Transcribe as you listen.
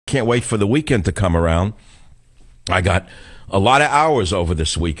can't wait for the weekend to come around. I got a lot of hours over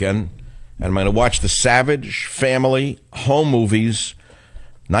this weekend, and I'm going to watch the Savage Family home movies,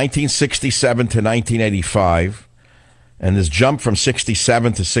 1967 to 1985. And this jump from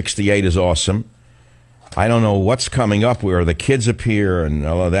 67 to 68 is awesome. I don't know what's coming up where the kids appear and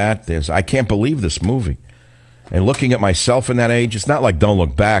all of that. I can't believe this movie. And looking at myself in that age, it's not like Don't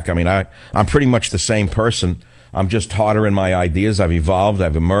Look Back. I mean, I'm pretty much the same person. I'm just harder in my ideas. I've evolved.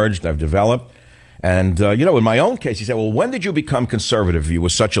 I've emerged. I've developed. And, in my own case, he said, well, when did you become conservative? You were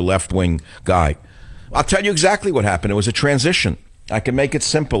such a left-wing guy. I'll tell you exactly what happened. It was a transition. I can make it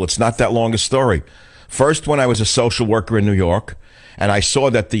simple. It's not that long a story. First, when I was a social worker in New York, and I saw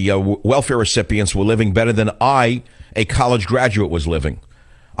that the welfare recipients were living better than I, a college graduate, was living.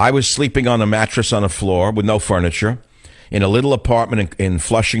 I was sleeping on a mattress on a floor with no furniture in a little apartment in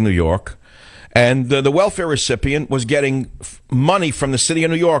Flushing, New York. And the welfare recipient was getting money from the city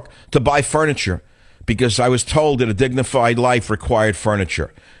of New York to buy furniture because I was told that a dignified life required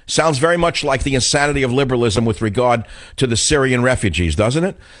furniture. Sounds very much like the insanity of liberalism with regard to the Syrian refugees, doesn't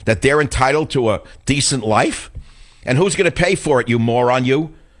it? That they're entitled to a decent life? And who's going to pay for it, you moron,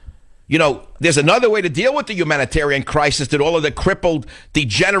 you? There's another way to deal with the humanitarian crisis that all of the crippled,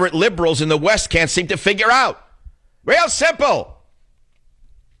 degenerate liberals in the West can't seem to figure out. Real simple.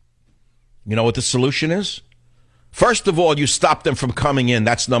 You know what the solution is? First of all, you stop them from coming in.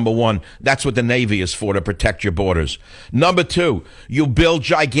 That's number one. That's what the Navy is for, to protect your borders. Number two, you build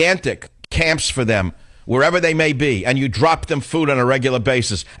gigantic camps for them wherever they may be, and you drop them food on a regular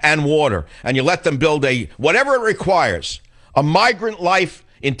basis and water, and you let them build whatever it requires, a migrant life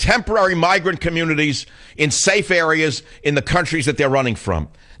in temporary migrant communities in safe areas in the countries that they're running from.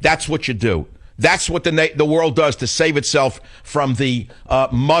 That's what you do. That's what the world does to save itself from the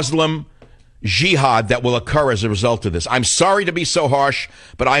Muslim jihad that will occur as a result of this. I'm sorry to be so harsh,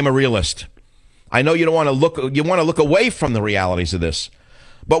 but I'm a realist. I know you want to look away from the realities of this.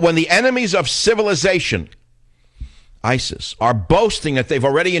 But when the enemies of civilization, ISIS, are boasting that they've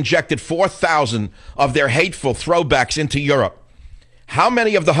already injected 4,000 of their hateful throwbacks into Europe, how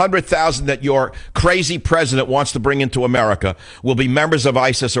many of the 100,000 that your crazy president wants to bring into America will be members of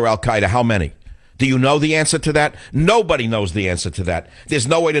ISIS or Al-Qaeda? How many? Do you know the answer to that? Nobody knows the answer to that. There's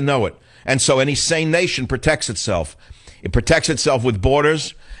no way to know it. And so any sane nation protects itself. It protects itself with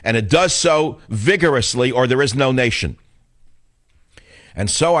borders, and it does so vigorously, or there is no nation. And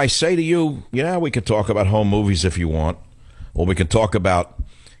so I say to you, we could talk about home movies if you want, or we could talk about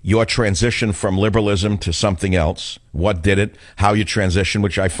your transition from liberalism to something else. What did it? How you transition,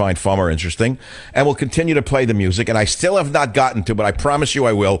 which I find far more interesting. And we'll continue to play the music. And I still have not gotten to, but I promise you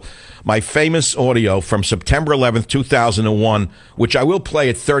I will, my famous audio from September 11th, 2001, which I will play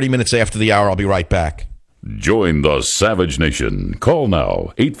at 30 minutes after the hour. I'll be right back. Join the Savage Nation. Call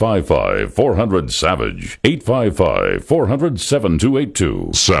now, 855-400-SAVAGE,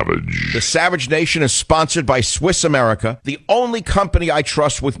 855-400-7282. Savage. The Savage Nation is sponsored by Swiss America, the only company I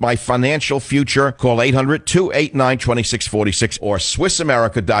trust with my financial future. Call 800-289-2646 or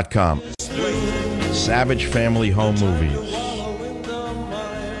SwissAmerica.com. Savage Family Home Movies.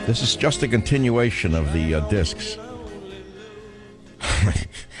 This is just a continuation of the discs.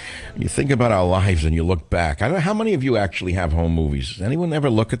 You think about our lives and you look back. I don't know how many of you actually have home movies. Does anyone ever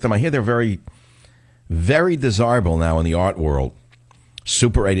look at them? I hear they're very, very desirable now in the art world.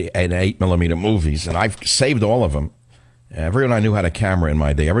 Super 8 and 8mm movies, and I've saved all of them. Everyone I knew had a camera in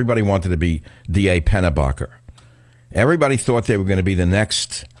my day. Everybody wanted to be D.A. Pennebaker. Everybody thought they were going to be the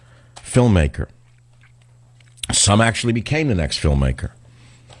next filmmaker. Some actually became the next filmmaker.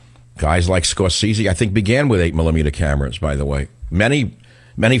 Guys like Scorsese, I think, began with 8mm cameras, by the way. Many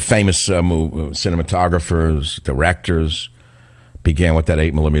famous cinematographers, directors began with that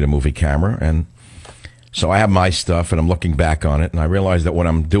 8mm movie camera. And so I have my stuff, and I'm looking back on it, and I realize that what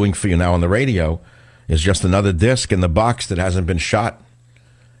I'm doing for you now on the radio is just another disc in the box that hasn't been shot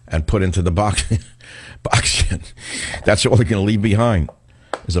and put into the box. That's all they're going to leave behind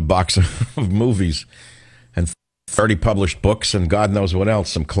is a box of movies and 30 published books and God knows what else,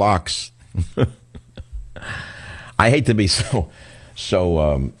 some clocks. I hate to be so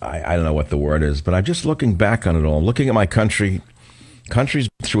I don't know what the word is, but I'm just looking back on it all. I'm looking at my country. Country's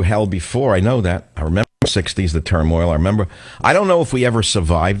been through hell before. I know that. I remember the 60s, the turmoil. I don't know if we ever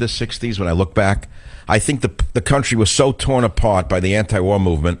survived the 60s when I look back. I think the country was so torn apart by the anti-war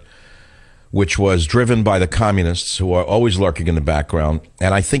movement, which was driven by the communists who are always lurking in the background.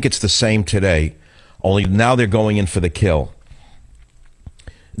 And I think it's the same today, only now they're going in for the kill.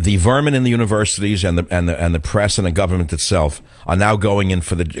 The vermin in the universities and the press and the government itself are now going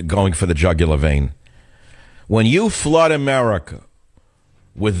for the jugular vein. When you flood America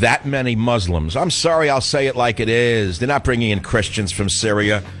with that many Muslims. I'm sorry, I'll say it like it is. They're not bringing in Christians from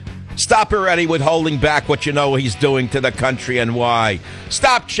Syria. Stop already with holding back what you know he's doing to the country and why.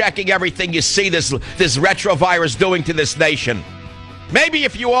 Stop checking everything you see this retrovirus doing to this nation. Maybe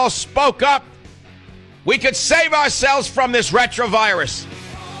if you all spoke up, we could save ourselves from this retrovirus.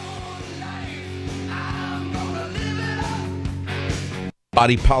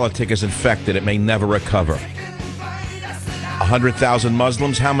 Body politic is infected. It may never recover. 100,000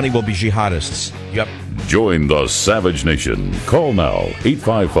 Muslims. How many will be jihadists? Yep. Join the Savage Nation. Call now,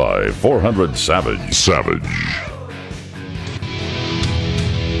 855-400-SAVAGE. Savage.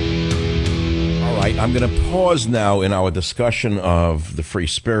 All right, I'm going to pause now in our discussion of the free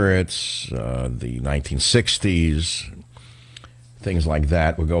spirits, the 1960s, things like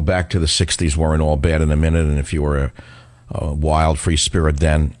that. We'll go back to the 60s weren't all bad in a minute, and if you were a wild free spirit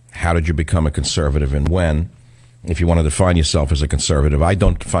then, how did you become a conservative and when? If you want to define yourself as a conservative, I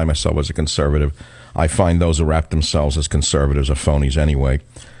don't define myself as a conservative. I find those who wrap themselves as conservatives are phonies anyway.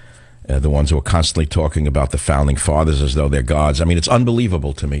 The ones who are constantly talking about the founding fathers as though they're gods. I mean, it's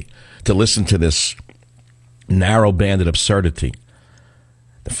unbelievable to me to listen to this narrow-banded absurdity.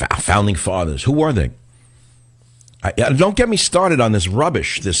 The founding fathers, who were they? Don't get me started on this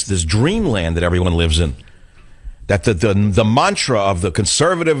rubbish, this dreamland that everyone lives in. That the mantra of the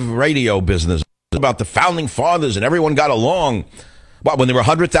conservative radio business about the founding fathers and everyone got along. What, when there were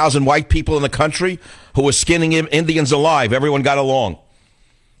 100,000 white people in the country who were skinning Indians alive, everyone got along.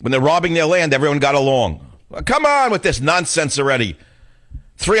 When they're robbing their land, everyone got along. Well, come on with this nonsense already.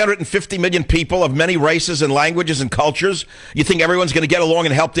 350 million people of many races and languages and cultures. You think everyone's going to get along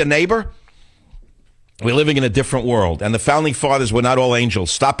and help their neighbor? We're living in a different world, and the founding fathers were not all angels.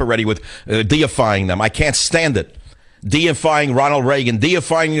 Stop already with deifying them. I can't stand it. Deifying Ronald Reagan,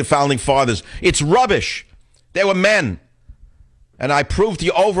 deifying the founding fathers. It's rubbish. They were men. And I proved to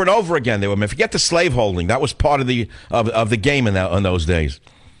you over and over again they were men. Forget the slaveholding. That was part of the game in those days.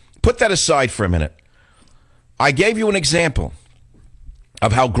 Put that aside for a minute. I gave you an example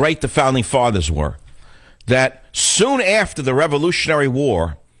of how great the founding fathers were. That soon after the Revolutionary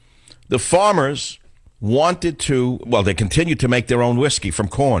War, the farmers wanted to, well, they continued to make their own whiskey from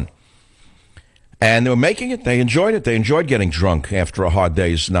corn. And they were making it. They enjoyed it. They enjoyed getting drunk after a hard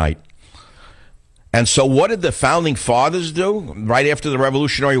day's night. And so what did the founding fathers do? Right after the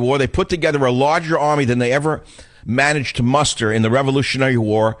Revolutionary War, they put together a larger army than they ever managed to muster in the Revolutionary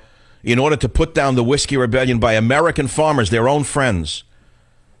War in order to put down the Whiskey Rebellion by American farmers, their own friends.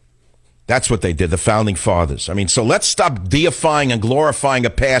 That's what they did, the founding fathers. I mean, so let's stop deifying and glorifying a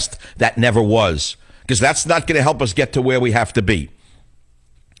past that never was, because that's not going to help us get to where we have to be.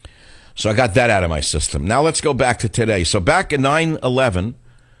 So I got that out of my system. Now let's go back to today. So back in 9/11,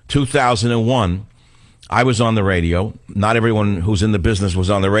 2001, I was on the radio. Not everyone who's in the business was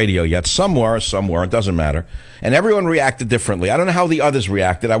on the radio yet. Some were, some weren't. Doesn't matter. And everyone reacted differently. I don't know how the others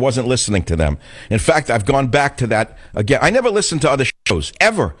reacted. I wasn't listening to them. In fact, I've gone back to that again. I never listened to other shows,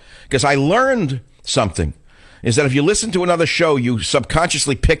 ever, because I learned something. Is that if you listen to another show, you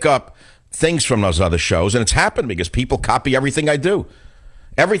subconsciously pick up things from those other shows. And it's happened because people copy everything I do.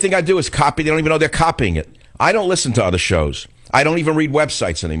 Everything I do is copied. They don't even know they're copying it. I don't listen to other shows. I don't even read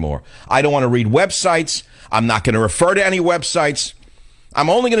websites anymore. I don't want to read websites. I'm not going to refer to any websites. I'm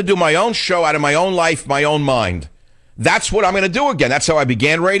only going to do my own show out of my own life, my own mind. That's what I'm going to do again. That's how I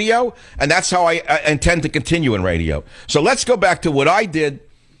began radio, and that's how I intend to continue in radio. So let's go back to what I did.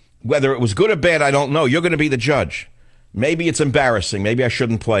 Whether it was good or bad, I don't know. You're going to be the judge. Maybe it's embarrassing. Maybe I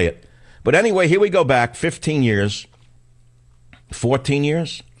shouldn't play it. But anyway, here we go back 15 years. 14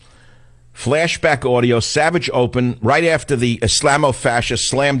 years? Flashback audio, Savage Open, right after the Islamo-fascists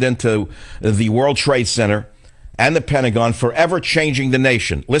slammed into the World Trade Center and the Pentagon, forever changing the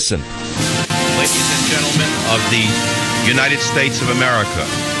nation. Listen. Ladies and gentlemen of the United States of America,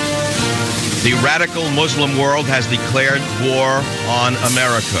 the radical Muslim world has declared war on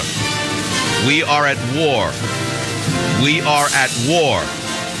America. We are at war. We are at war.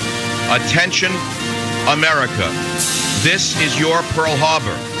 Attention, America. This is your Pearl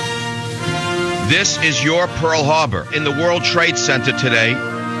Harbor. This is your Pearl Harbor. In the World Trade Center today,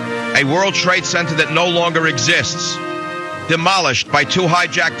 a World Trade Center that no longer exists, demolished by two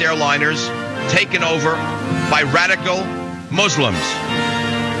hijacked airliners, taken over by radical Muslims.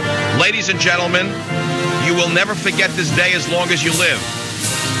 Ladies and gentlemen, you will never forget this day as long as you live.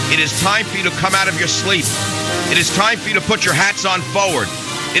 It is time for you to come out of your sleep. It is time for you to put your hats on forward.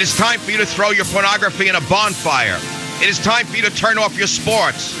 It is time for you to throw your pornography in a bonfire. It is time for you to turn off your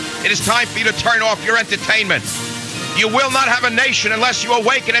sports. It is time for you to turn off your entertainment. You will not have a nation unless you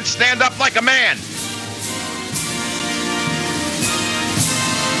awaken and stand up like a man.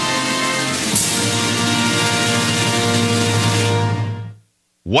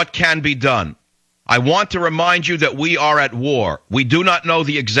 What can be done? I want to remind you that we are at war. We do not know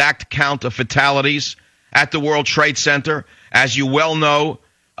the exact count of fatalities at the World Trade Center. As you well know,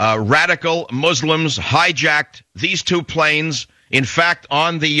 radical Muslims hijacked these two planes. In fact,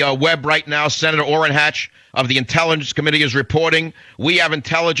 on the web right now, Senator Orrin Hatch of the Intelligence Committee is reporting we have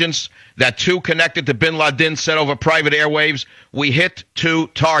intelligence that two connected to bin Laden said over private airwaves, we hit two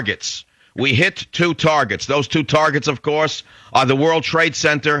targets. We hit two targets. Those two targets, of course, are the World Trade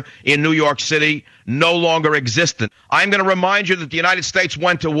Center in New York City, no longer existent. I'm going to remind you that the United States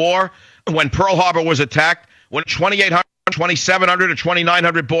went to war when Pearl Harbor was attacked, when 2,800, 2,700, or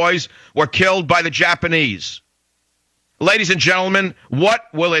 2,900 boys were killed by the Japanese. Ladies and gentlemen, what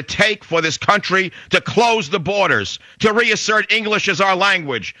will it take for this country to close the borders, to reassert English as our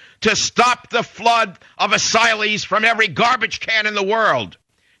language, to stop the flood of asylees from every garbage can in the world?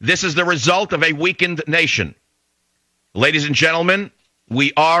 This is the result of a weakened nation. Ladies and gentlemen,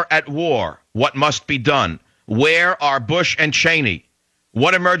 we are at war. What must be done? Where are Bush and Cheney?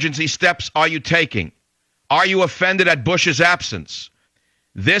 What emergency steps are you taking? Are you offended at Bush's absence?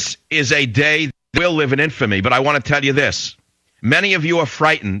 This is a day that will live in infamy, but I want to tell you this. Many of you are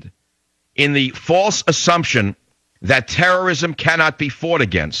frightened in the false assumption that terrorism cannot be fought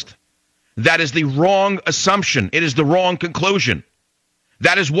against. That is the wrong assumption. It is the wrong conclusion.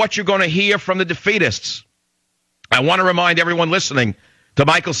 That is what you're going to hear from the defeatists. I want to remind everyone listening to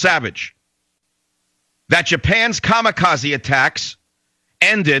Michael Savage that Japan's kamikaze attacks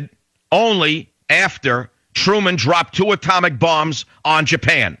ended only after Truman dropped 2 atomic bombs on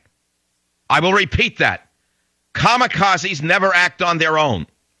Japan. I will repeat that. Kamikazes never act on their own.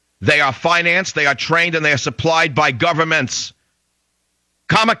 They are financed, they are trained, and they are supplied by governments.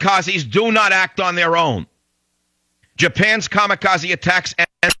 Kamikazes do not act on their own. Japan's kamikaze attacks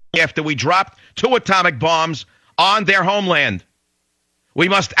ended after we dropped 2 atomic bombs on their homeland. We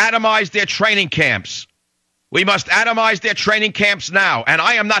must atomize their training camps. We must atomize their training camps now. And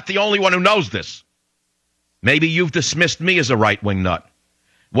I am not the only one who knows this. Maybe you've dismissed me as a right-wing nut.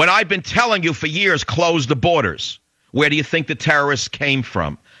 When I've been telling you for years, close the borders. Where do you think the terrorists came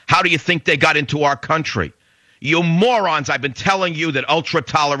from? How do you think they got into our country? You morons, I've been telling you that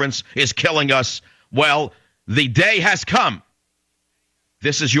ultra-tolerance is killing us. Well, the day has come.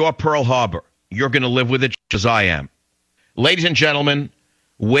 This is your Pearl Harbor. You're going to live with it just as I am. Ladies and gentlemen,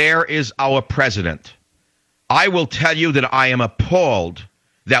 where is our president? I will tell you that I am appalled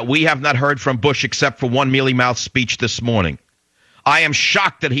that we have not heard from Bush except for one mealy-mouthed speech this morning. I am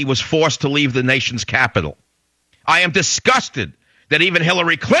shocked that he was forced to leave the nation's capital. I am disgusted that even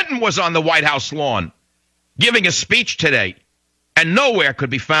Hillary Clinton was on the White House lawn giving a speech today, and nowhere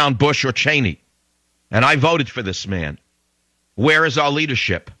could be found Bush or Cheney. And I voted for this man. Where is our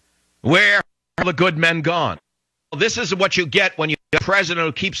leadership? Where are the good men gone? This is what you get when you have a president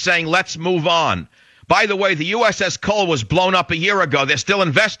who keeps saying, let's move on. By the way, the USS Cole was blown up a year ago. They're still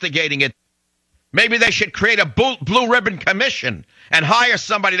investigating it. Maybe they should create a blue ribbon commission and hire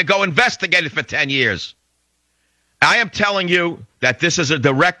somebody to go investigate it for 10 years. I am telling you that this is a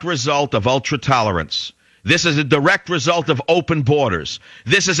direct result of ultra-tolerance. This is a direct result of open borders.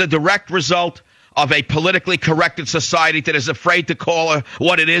 This is a direct result of a politically corrected society that is afraid to call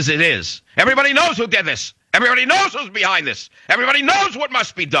what it is, it is. Everybody knows who did this. Everybody knows who's behind this. Everybody knows what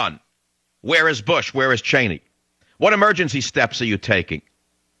must be done. Where is Bush? Where is Cheney? What emergency steps are you taking?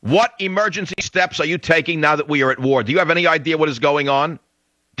 What emergency steps are you taking now that we are at war? Do you have any idea what is going on?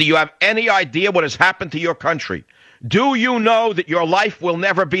 Do you have any idea what has happened to your country? Do you know that your life will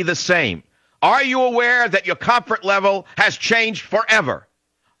never be the same? Are you aware that your comfort level has changed forever?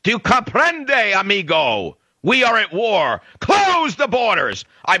 Do you comprende, amigo? We are at war. Close the borders.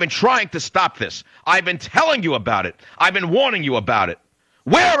 I've been trying to stop this. I've been telling you about it. I've been warning you about it.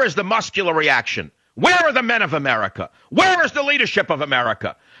 Where is the muscular reaction? Where are the men of America? Where is the leadership of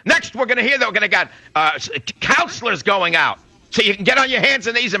America? Next, we're going to hear that we're going to get counselors going out so you can get on your hands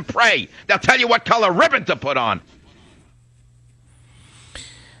and knees and pray. They'll tell you what color ribbon to put on.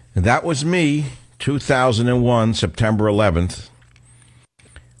 That was me, 2001, September 11th.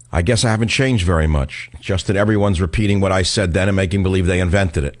 I guess I haven't changed very much. Just that everyone's repeating what I said then and making believe they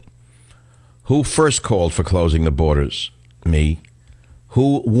invented it. Who first called for closing the borders? Me.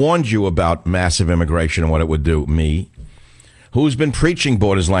 Who warned you about massive immigration and what it would do? Me. Who's been preaching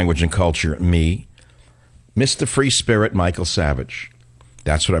borders, language, and culture? Me. Mr. Free Spirit, Michael Savage.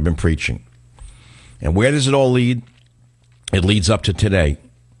 That's what I've been preaching. And where does it all lead? It leads up to today.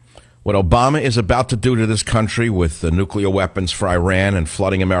 What Obama is about to do to this country with the nuclear weapons for Iran and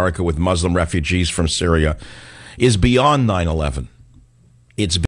flooding America with Muslim refugees from Syria is beyond 9/11. It's